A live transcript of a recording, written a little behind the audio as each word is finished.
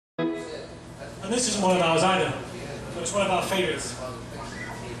And this isn't one of ours either, but it's one of our favorites.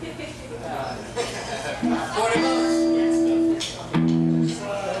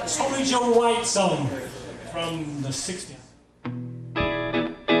 It's Tommy Joe White song from the 60s.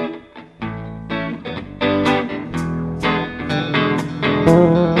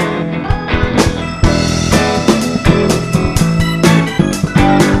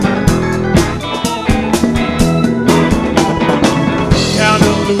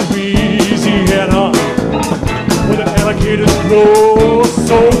 Oh,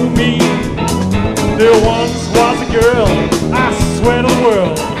 so mean. There once was a girl, I swear to the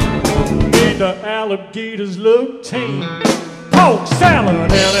world, made the alligators look tame. Polk salad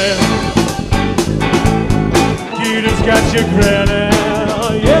in it, Gator's got you grinning,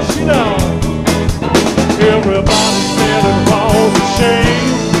 yes you know. Everybody said it was a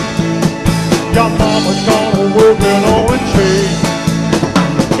shame. Your mama's gonna work it on a tree.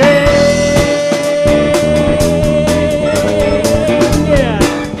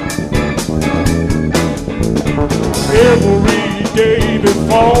 Every day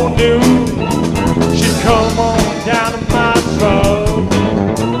before noon, she'd come on down to my truck.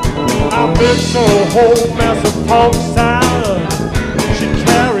 I mix her a whole mess of pork salad. She'd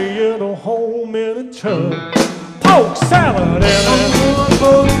carry it home in a tub. Polk salad in it,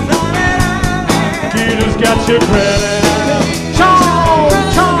 Gator's got you grinning. Chaw,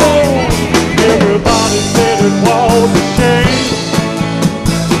 chaw. Everybody said it was a shame.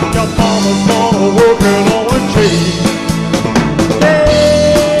 Your mama's gonna work it on a tree.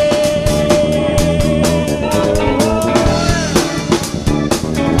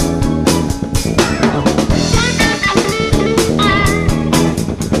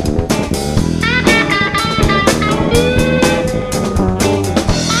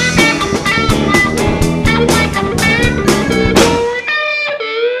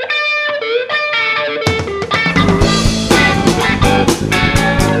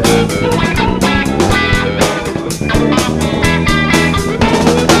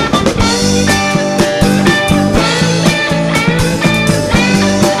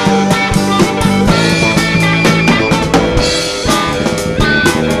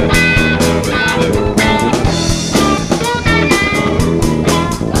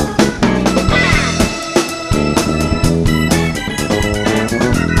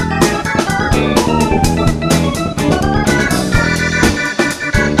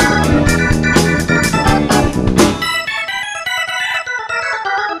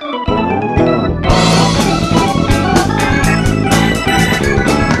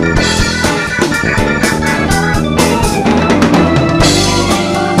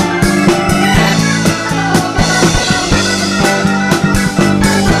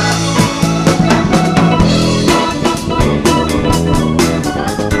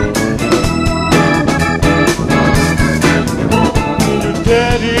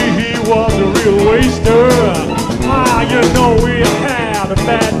 You know we had a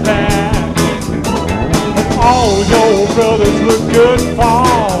bad patch. All your brothers look good for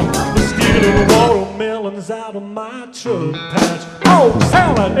stealing watermelons out of my truck patch. Oh,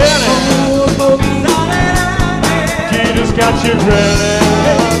 salad in it, Gator's got you grinning.